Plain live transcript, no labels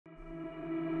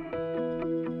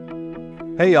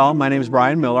Hey y'all, my name is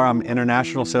Brian Miller. I'm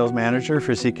International Sales Manager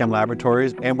for Seachem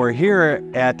Laboratories, and we're here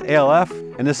at ALF,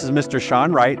 and this is Mr.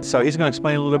 Sean Wright. So he's going to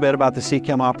explain a little bit about the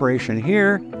Seachem operation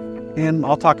here, and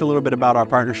I'll talk a little bit about our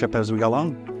partnership as we go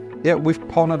along. Yeah, we've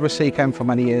partnered with Seachem for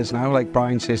many years now, like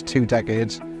Brian says, 2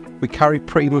 decades. We carry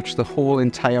pretty much the whole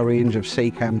entire range of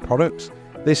Seachem products.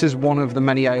 This is one of the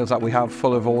many aisles that we have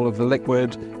full of all of the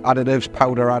liquid additives,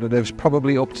 powder additives,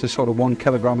 probably up to sort of 1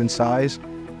 kilogram in size.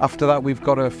 After that, we've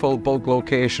got a full bulk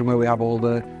location where we have all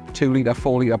the 2 litre,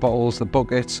 4 litre bottles, the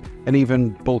buckets, and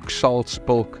even bulk salts,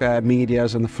 bulk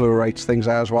medias and the fluorites, things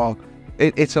there as well.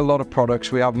 It's a lot of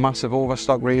products. We have massive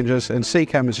overstock ranges, and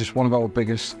Seachem is just one of our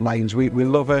biggest lines. We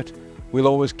love it. We'll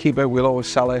always keep it. We'll always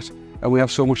sell it. And we have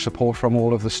so much support from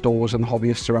all of the stores and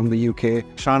hobbyists around the UK.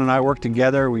 Sean and I work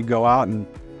together. We go out and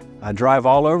drive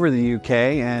all over the UK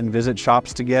and visit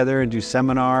shops together and do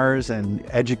seminars and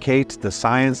educate the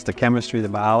science, the chemistry, the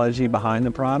biology behind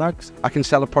the products. I can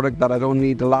sell a product that I don't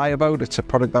need to lie about. It's a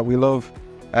product that we love,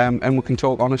 and we can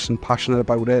talk honest and passionate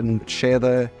about it and share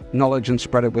the knowledge and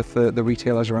spread it with the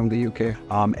retailers around the UK.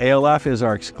 ALF is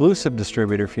our exclusive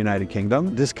distributor for United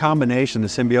Kingdom. This combination, the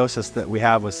symbiosis that we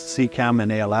have with Seachem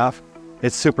and ALF,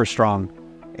 it's super strong.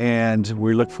 And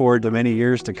we look forward to many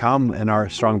years to come in our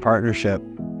strong partnership.